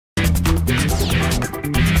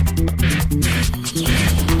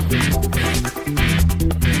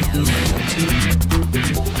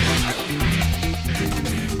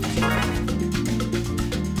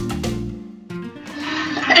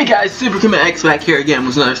guys, Super Commit X back here again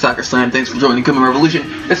with another Soccer Slam. Thanks for joining Commit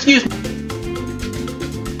Revolution. Excuse me.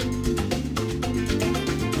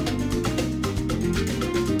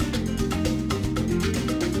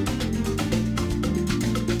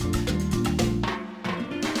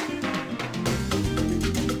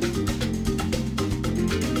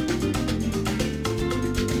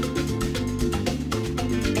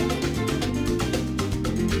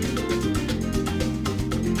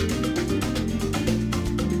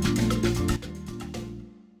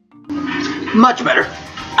 Much better.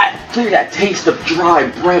 I feel that taste of dry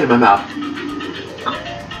bread in my mouth.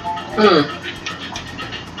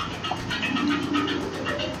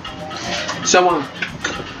 So,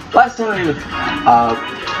 last time,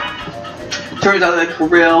 turns out that for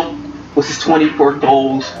real was his 24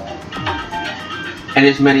 goals, and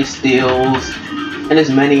as many steals, and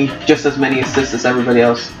just as many assists as everybody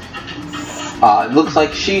else. It looks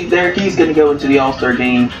like he's gonna go into the All-Star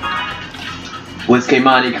game with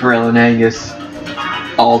Kaimani, Carell, and Angus.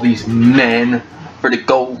 All these men for the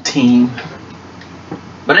gold team.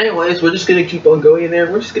 But anyways, we're just gonna keep on going in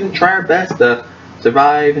there. We're just gonna try our best to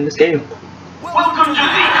survive in this game. Welcome to the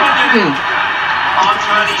country. I'm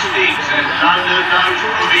Tony Sticks and under no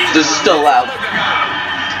provision. This is still loud.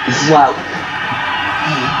 This is loud.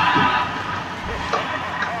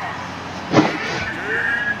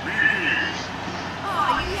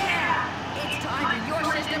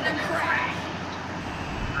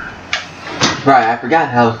 Right, I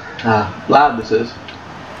forgot how loud this is.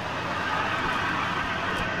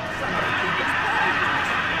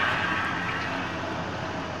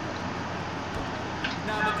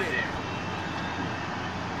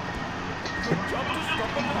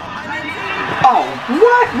 Oh,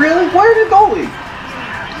 what? Really? Where's the goalie?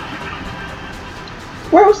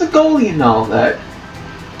 Where was the goalie in all that?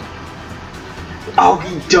 Oh,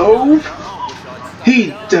 he dove?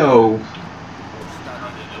 He dove.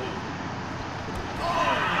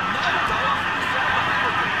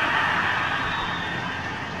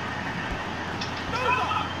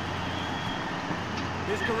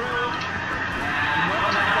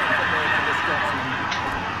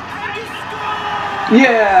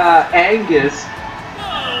 Yeah, Angus.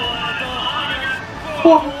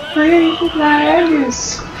 Oh,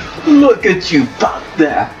 Angus. Look at you back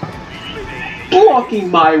there. Blocking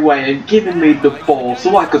my way and giving me the ball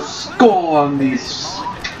so I could score on these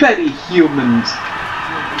petty humans.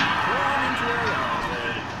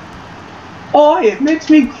 Oh, it makes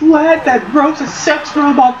me glad that Rosa's sex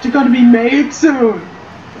robots are going to be made soon.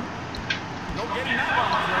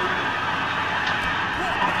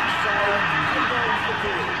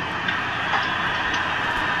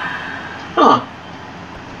 Huh.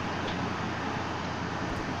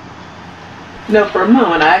 You know, for a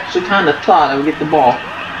moment, I actually kind of thought I would get the ball.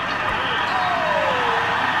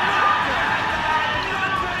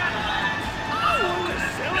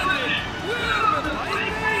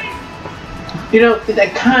 You know,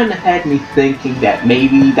 that kind of had me thinking that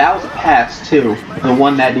maybe that was a pass too. The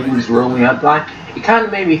one that he was rolling up by. It kind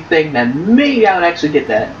of made me think that maybe I would actually get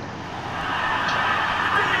that.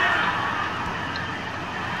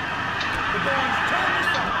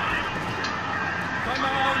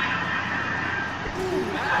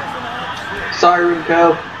 Sorry,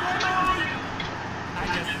 Rico.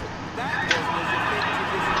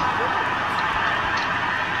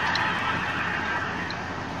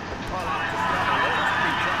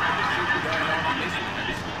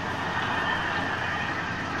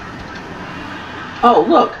 Oh,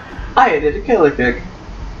 look! I hit a killer kick.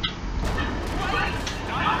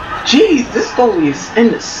 Jeez, this goalie is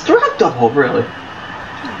indestructible, really.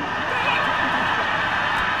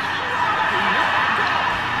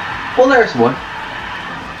 Well, there's one.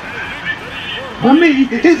 For me,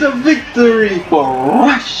 it's a victory for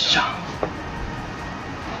Russia.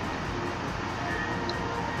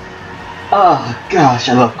 Oh gosh,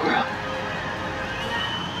 I love Carell.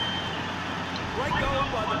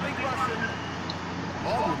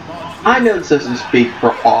 I know this doesn't speak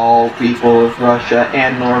for all people of Russia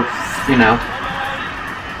and North, you know,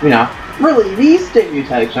 really these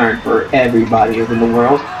stereotypes aren't for everybody in the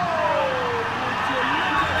world.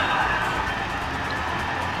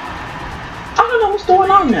 What's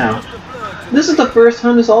going on now? This is the first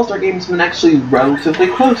time this All-Star game has been actually relatively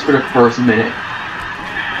close for the first minute.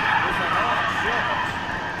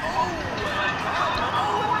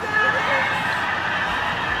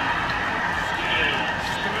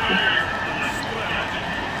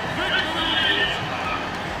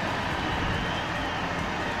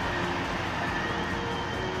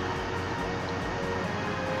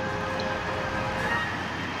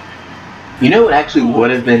 You know what actually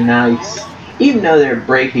would have been nice? even though they're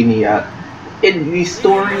breaking the in these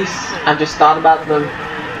stories, I've just thought about them.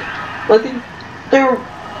 Like there are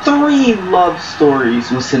 3 love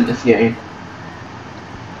stories within this game,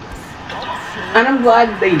 and I'm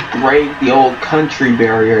glad they break the old country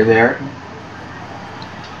barrier there.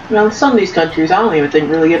 You know, some of these countries I don't even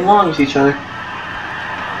think really get along with each other,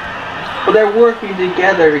 but they're working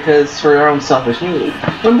together because for their own selfish need.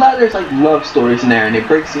 I'm glad there's like love stories in there, and it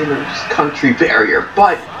breaks the country barrier.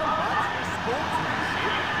 But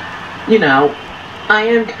you know, I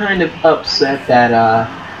am kind of upset that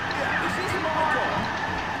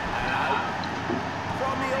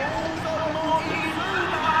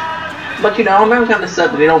but you know, I'm kind of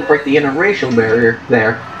upset that they don't break the interracial barrier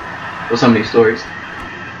there with some of these stories.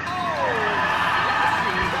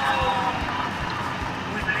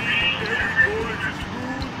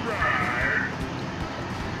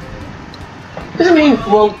 I mean,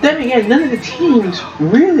 well, then again, none of the teams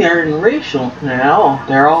really are interracial now.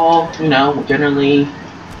 They're all, you know, generally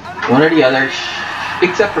one or the other,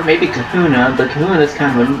 except for maybe Kahuna. But Kahuna's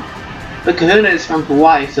kind of a... But Kahuna is from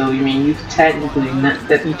Hawaii, so I mean, you technically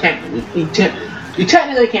you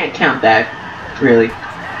technically can't count that, really.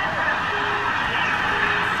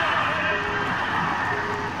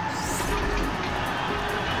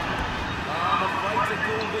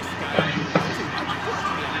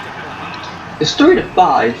 It's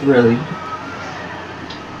 3-5, really.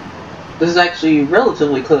 This is actually a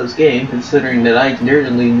relatively close game, considering that I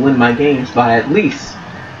generally win my games by at least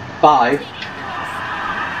 5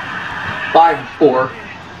 or 4.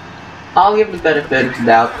 I'll give the benefit of the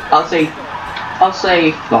doubt. I'll say 5.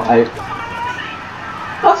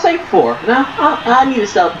 I'll say 4. No, I need to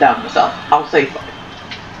self-doubt myself. I'll say 5.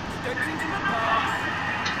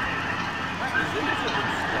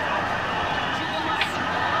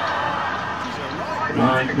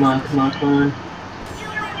 Come on.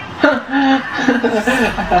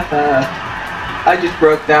 I just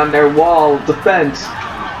broke down their wall of defense.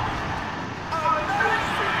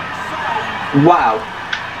 Wow.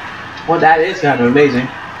 Well, that is kind of amazing.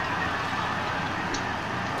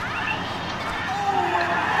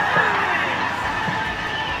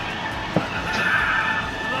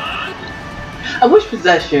 I wish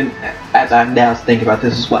possession, as I'm now thinking about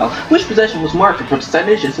this as well, which possession was marked for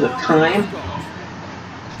percentage instead of time.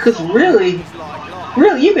 Because really,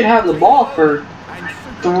 you could have the ball for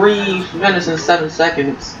 3 minutes and 7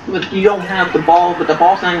 seconds, but you don't have the ball, but the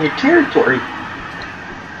ball's not in your territory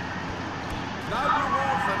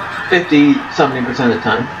 50-something% of the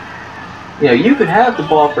time. You know, you could have the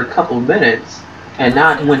ball for a couple of minutes and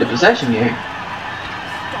not win the possession game.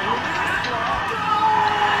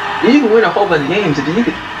 You can win a whole bunch of games if you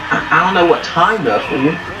could. I don't know what time does for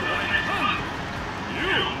you.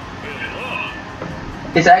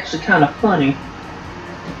 It's actually kind of funny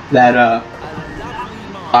that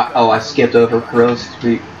I skipped over Rose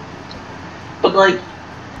Street. But like,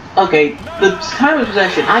 okay, the time of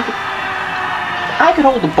possession, I could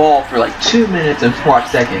hold the ball for like 2 minutes and 4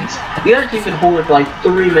 seconds. The other team can hold it for like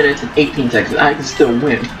 3 minutes and 18 seconds. I can still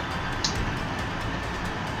win.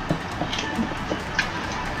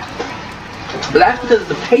 But that's because of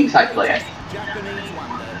the pace I play at.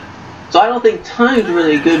 So I don't think time's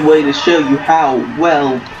really a good way to show you how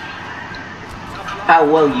well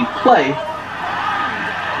you play.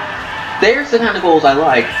 There's the kind of goals I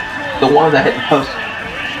like. The ones that hit the post.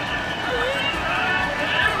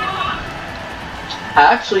 I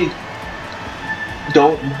actually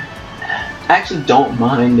don't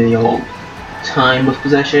mind the old time of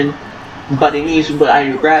possession, but it needs. But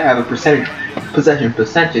I'd rather have a possession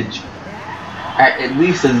percentage, at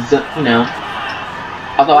least as you know.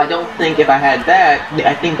 Although I don't think if I had that,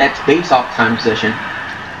 I think that's based off time possession.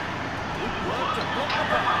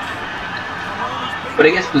 But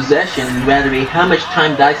I guess possession would rather be how much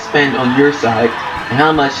time did I spend on your side and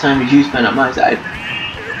how much time did you spend on my side.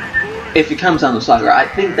 If it comes down to soccer, I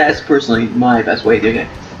think that's personally my best way of doing it.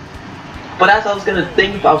 But as I was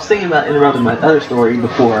thinking about interrupting my other story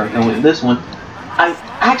before going to this one, I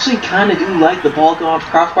actually kind of do like the ball going off the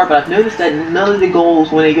crossbar, but I've noticed that none of the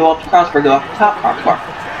goals when they go off the crossbar go off the top crossbar.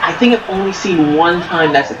 I think I've only seen one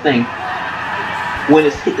time that's a thing, when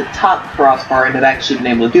it's hit the top crossbar and I've actually been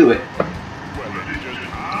able to do it.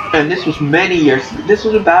 And this was many years. This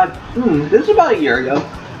was about a year ago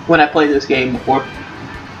when I played this game before.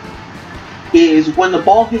 Is when the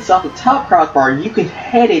ball hits off the top crossbar, you can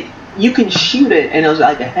head it, you can shoot it, and it was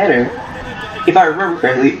like a header, if I remember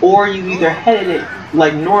correctly, or you either headed it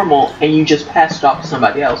like normal and you just passed it off to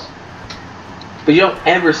somebody else. But you don't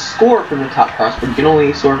ever score from the top crossbar, you can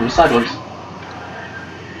only score from the side ones.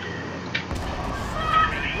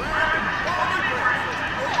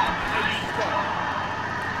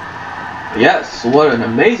 Yes, what an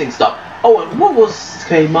amazing stop. Oh, and what was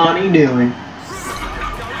Kaimani doing?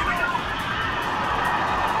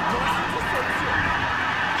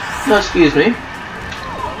 No, excuse me.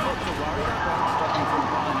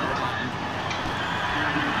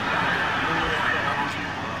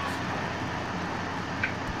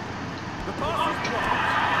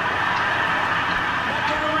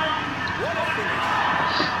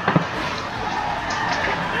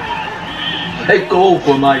 A goal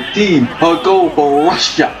for my team, a goal for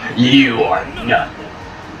Russia. You are nothing.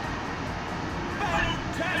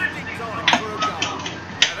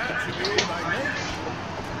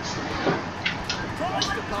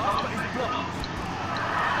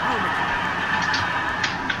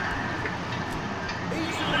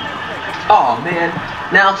 Oh man,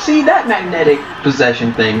 now see, that magnetic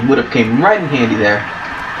possession thing would have came right in handy there.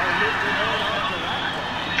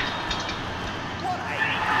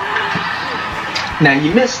 Now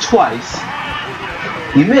you missed twice.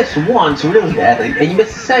 You missed once really badly, and you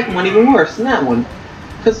missed the second one even worse than that one.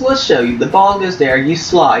 Because let's show you, the ball goes there, you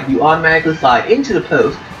slide, you automatically slide into the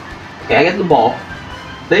post. Okay, I get the ball.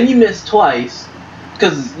 Then you missed twice,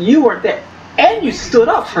 because you weren't there, and you stood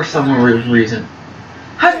up for some weird reason.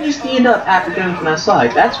 How did you stand up after going from that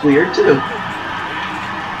slide? That's weird too.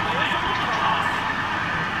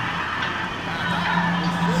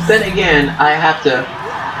 Then again, I have to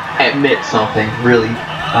admit something, really.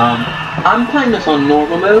 I'm playing this on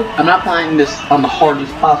normal mode. I'm not playing this on the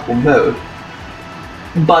hardest possible mode.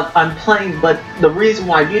 But the reason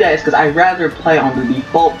why I do that is because I'd rather play on the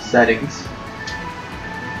default settings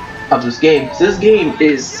of this game. So this game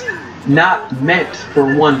is not meant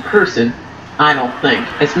for one person, I don't think.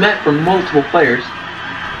 It's meant for multiple players.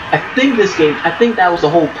 I think that was the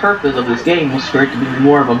whole purpose of this game, was for it to be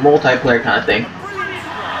more of a multiplayer kind of thing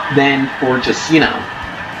than for just, you know,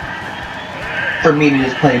 for me to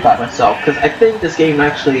just play it by myself. Because I think this game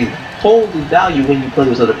actually holds value when you play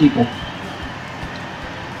with other people.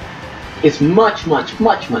 It's much more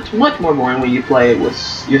boring when you play it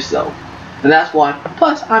with yourself. And that's why,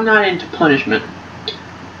 plus I'm not into punishment.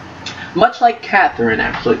 Much like Catherine,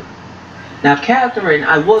 actually. Now Catherine,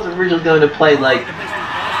 I was originally going to play like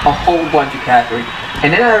a whole bunch of Catherine.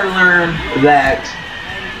 And then I learned that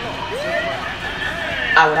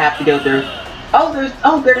I would have to go through.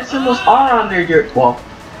 Their symbols are on their jerseys. Well,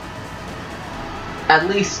 at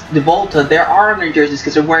least the Volta, there are on their jerseys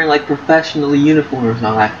because they're wearing like professional uniforms and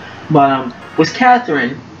all that. But with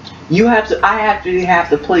Catherine, I have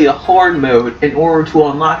to play the hard mode in order to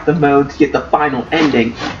unlock the mode to get the final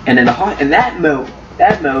ending. And in that mode,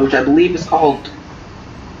 I believe is called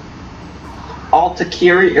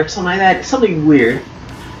Altakiri or something like that. It's something weird.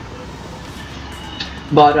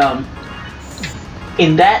 But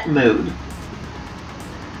in that mode,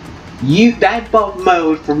 that bug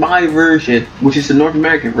mode for my version, which is the North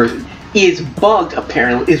American version, is bugged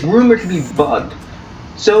apparently. Is rumored to be bugged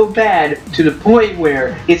so bad to the point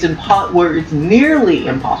where it's nearly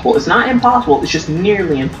impossible. It's not impossible. It's just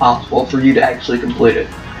nearly impossible for you to actually complete it.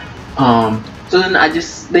 So then I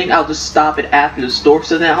just think I'll just stop it after the store.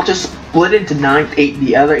 So then I'll just split into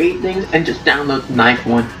the other 8 things and just download the 9th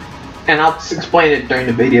one. And I'll just explain it during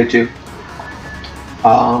the video too.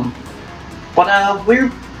 What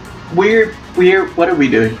are we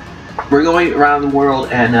doing? We're going around the world,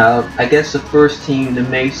 and I guess the first team to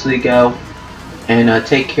basically go and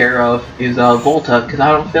take care of is Volta, because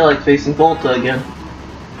I don't feel like facing Volta again.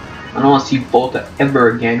 I don't want to see Volta ever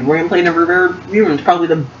again. We're gonna play the Revere. It's probably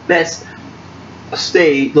the best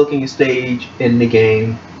looking stage in the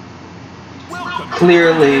game.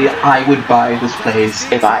 Clearly, I would buy this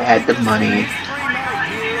place if I had the money.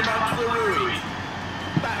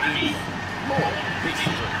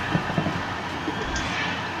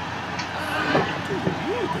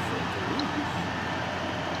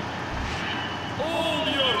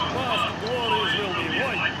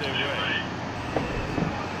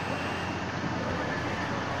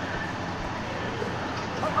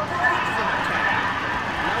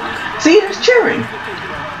 See, there's cheering.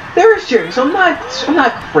 There is cheering. So I'm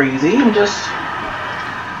not crazy. I'm just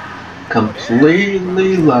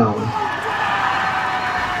completely alone.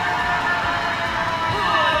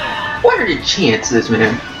 What are the chances,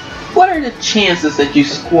 man? What are the chances that you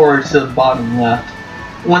score to the bottom left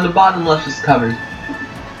when the bottom left is covered?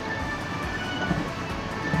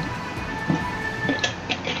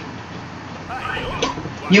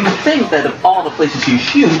 You would think that of all the places you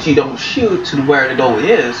shoot, you don't shoot to where the goal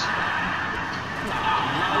is.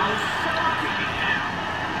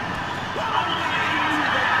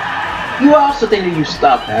 You also think that you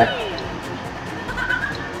stop that.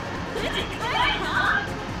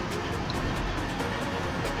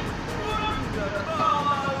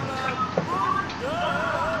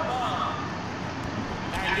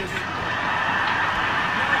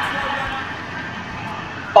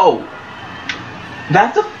 Oh,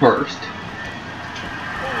 that's a first.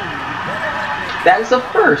 That is a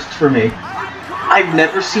first for me. I've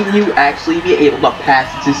never seen you actually be able to pass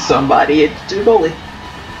it to somebody and do goalie.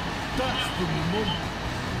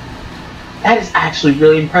 That is actually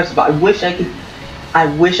really impressive. I wish I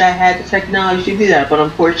had the technology to do that, but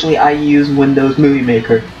unfortunately I use Windows Movie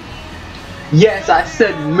Maker. Yes, I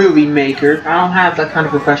said Movie Maker. I don't have that kind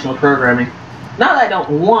of professional programming. Not that I don't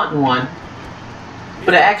want one,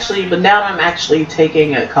 but now that I'm actually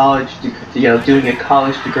taking a college, doing a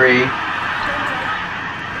college degree,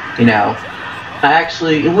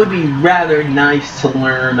 it would be rather nice to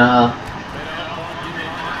learn,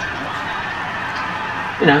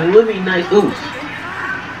 it would be nice. Oof.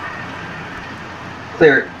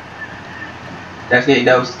 Clear it.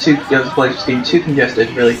 That was the place was getting too congested,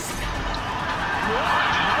 really.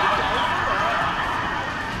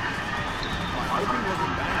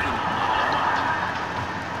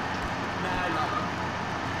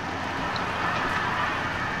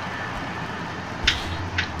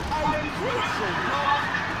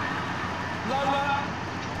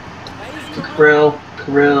 Krill.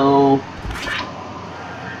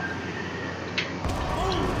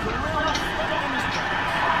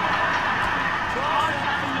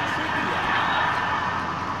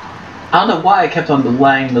 I don't know why I kept on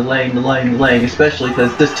delaying, especially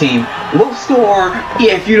because this team will score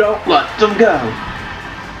if you don't let them go.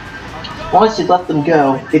 Once you let them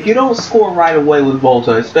go, if you don't score right away with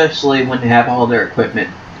Volta, especially when they have all their equipment,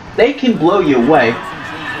 they can blow you away.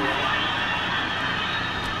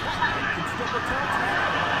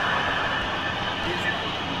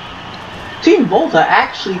 Team Volta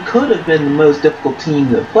actually could have been the most difficult team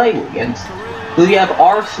to play against. So you have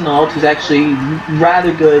Arsenal, who's actually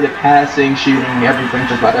rather good at passing, shooting, everything,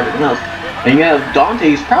 just about everything else. And you have Dante,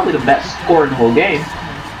 who's probably the best scorer in the whole game.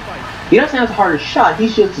 He doesn't have the hardest shot,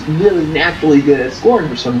 he's just really naturally good at scoring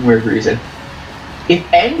for some weird reason. If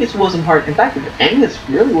Angus wasn't part, in fact, if Angus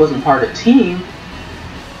really wasn't part of the team,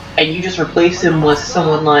 and you just replace him with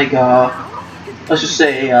someone like, let's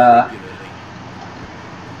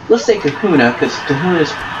say Kahuna, because Kahuna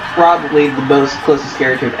is probably the most closest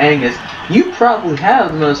character of Angus. You probably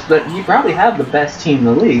have the best team in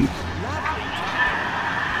the league.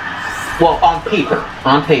 Well, on paper,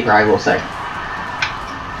 I will say.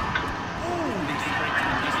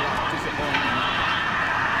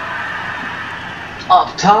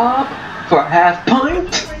 Up top for a half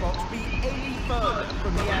pint.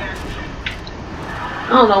 I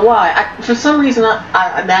don't know why. For some reason,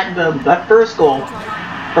 that first goal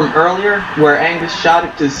from earlier, where Angus shot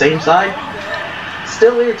it to the same side,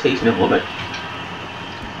 still irritates me a little bit.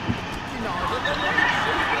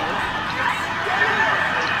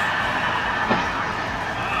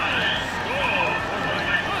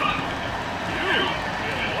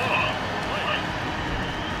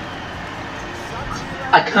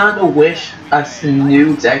 I kind of wish I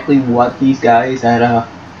knew exactly what these guys at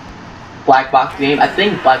Black Box Game. I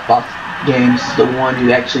think Black Box Games is the one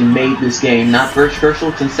who actually made this game. Not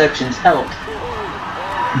Virtual Conceptions helped,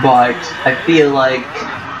 but I feel like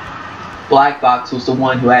Black Box was the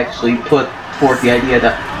one who actually put forth the idea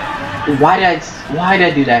that why did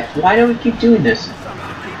I do that? Why do we keep doing this?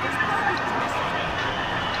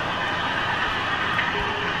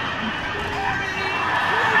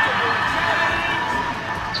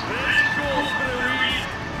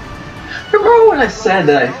 Remember when I said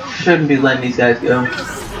that I shouldn't be letting these guys go?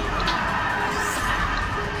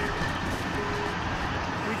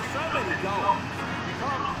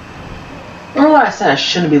 Remember when I said I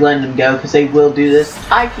shouldn't be letting them go because they will do this?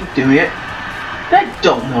 I keep doing it. I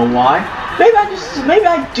don't know why. Maybe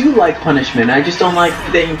I do like punishment. I just don't like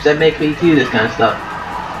things that make me do this kind of stuff.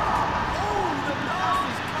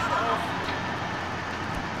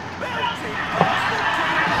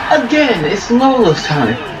 Again, it's Lola's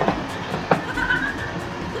time.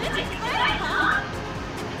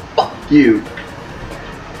 Fuck you.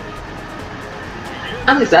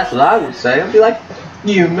 At least that's what I would say. I'd be like,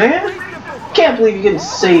 you man, can't believe you didn't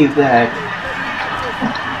save that.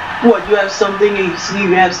 What, you have something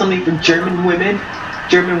for German women?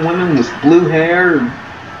 German women with blue hair,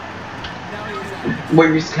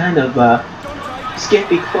 wears kind of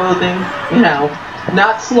skimpy clothing,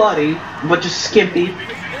 not slutty, but just skimpy.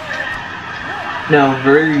 No,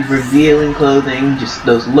 very revealing clothing, just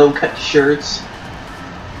those low-cut shirts,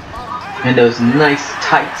 and those nice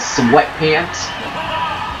tight sweatpants.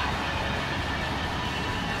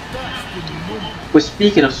 But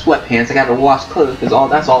speaking of sweatpants, I gotta wash clothes because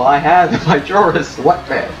that's all I have in my drawer is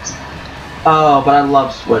sweatpants. Oh, but I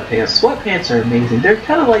love sweatpants. Sweatpants are amazing. They're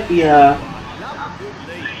kind of like the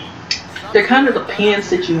they're kind of the pants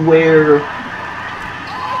that you wear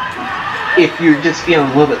if you're just feeling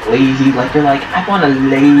a little bit lazy. Like you're like, I want a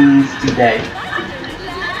lazy day.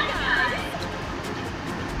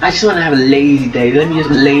 I just want to have a lazy day. Let me just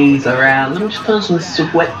laze around. Let me just put on some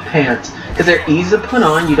sweatpants. Because they're easy to put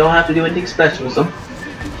on. You don't have to do anything special with them.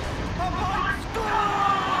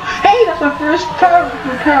 Hey, that's my first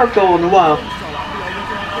power goal in a while.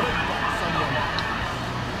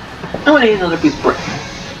 I want to eat another piece of bread.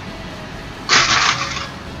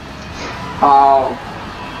 Oh.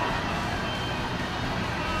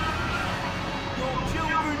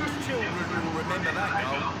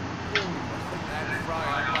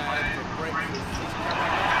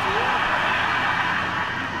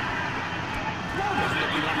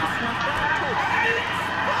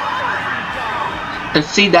 And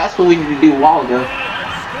see, that's what we need to do a while ago.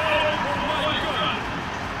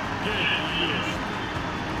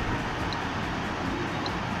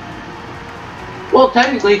 Well,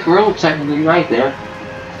 technically, Kirill's technically right there.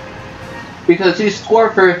 Because he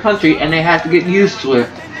scored for his country and they had to get used to it.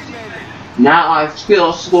 Now I've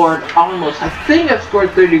still scored almost, I think I've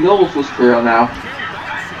scored 30 goals with Kirill now.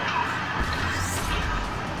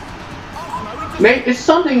 Maybe it's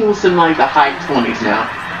something within like the high 20s now.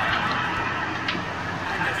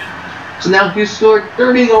 So now he scored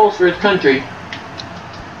 30 goals for his country.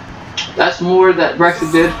 That's more that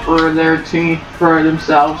Brexit did for their team, for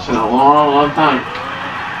themselves in a long, long time.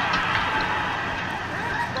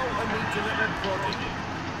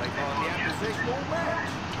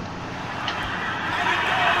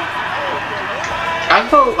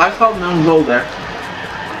 I called an own goal there.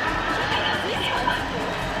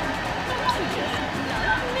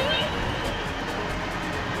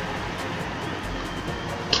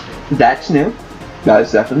 That's new. That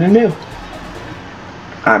is definitely new.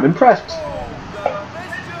 I'm impressed.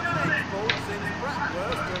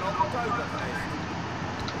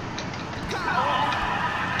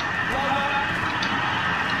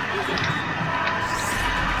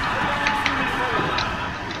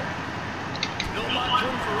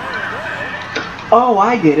 Oh,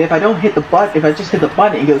 I get it. If I don't hit the button, if I just hit the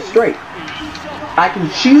button, it goes straight. I can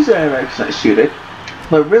choose whatever direction I shoot it,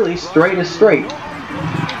 but really, straight is straight.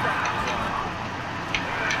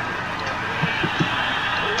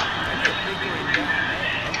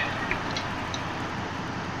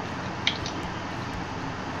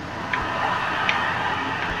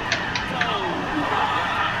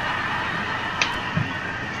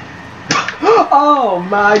 Oh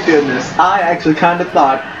my goodness, I actually kind of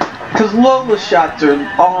thought, because Lola's shots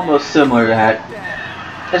are almost similar to that,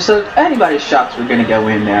 and so if anybody's shots were going to go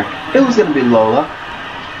in there, it was going to be Lola.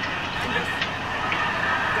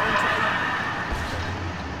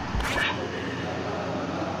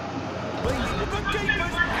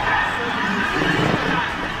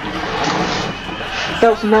 That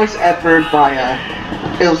was a nice effort by,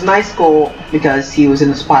 it was a nice goal because he was in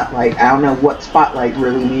the spotlight. I don't know what spotlight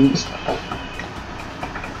really means.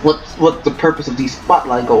 What's the purpose of these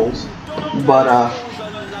spotlight goals? But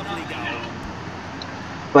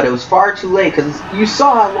it was far too late because you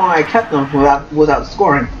saw how long I kept them without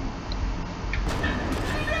scoring.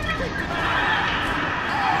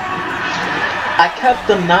 I kept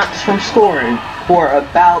them not from scoring for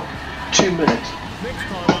about 2 minutes.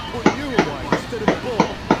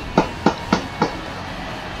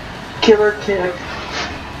 Killer kick.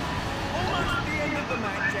 Almost at the end of the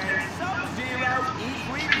match, and Subzero is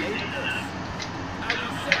relentless.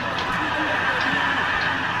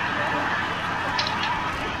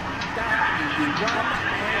 That is run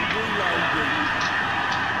and reloading.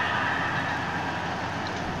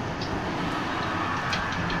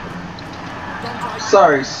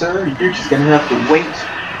 Sorry, sir. You're just gonna have to wait.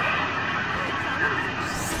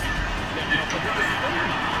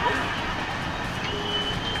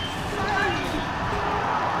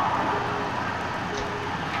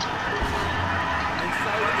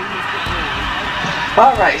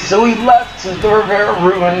 Alright, so we left the Rivera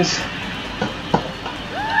Ruins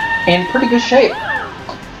in pretty good shape.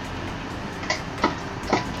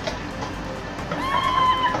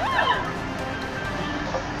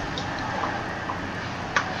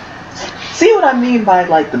 See what I mean by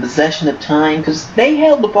like the possession of time? Because they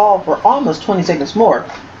held the ball for almost 20 seconds more.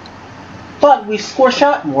 But we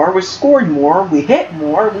shot more, we scored more, we hit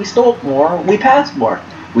more, we stole more, we passed more.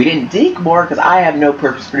 We didn't deke more because I have no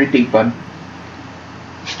purpose for the deke button.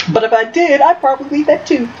 But if I did, I'd probably leave that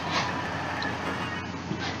too.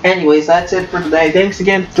 Anyways, that's it for today. Thanks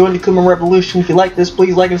again for joining the Kuma Revolution. If you like this,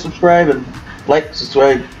 please like and subscribe. And like,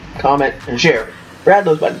 subscribe, comment, and share. Brad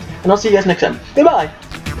those buttons. And I'll see you guys next time. Goodbye!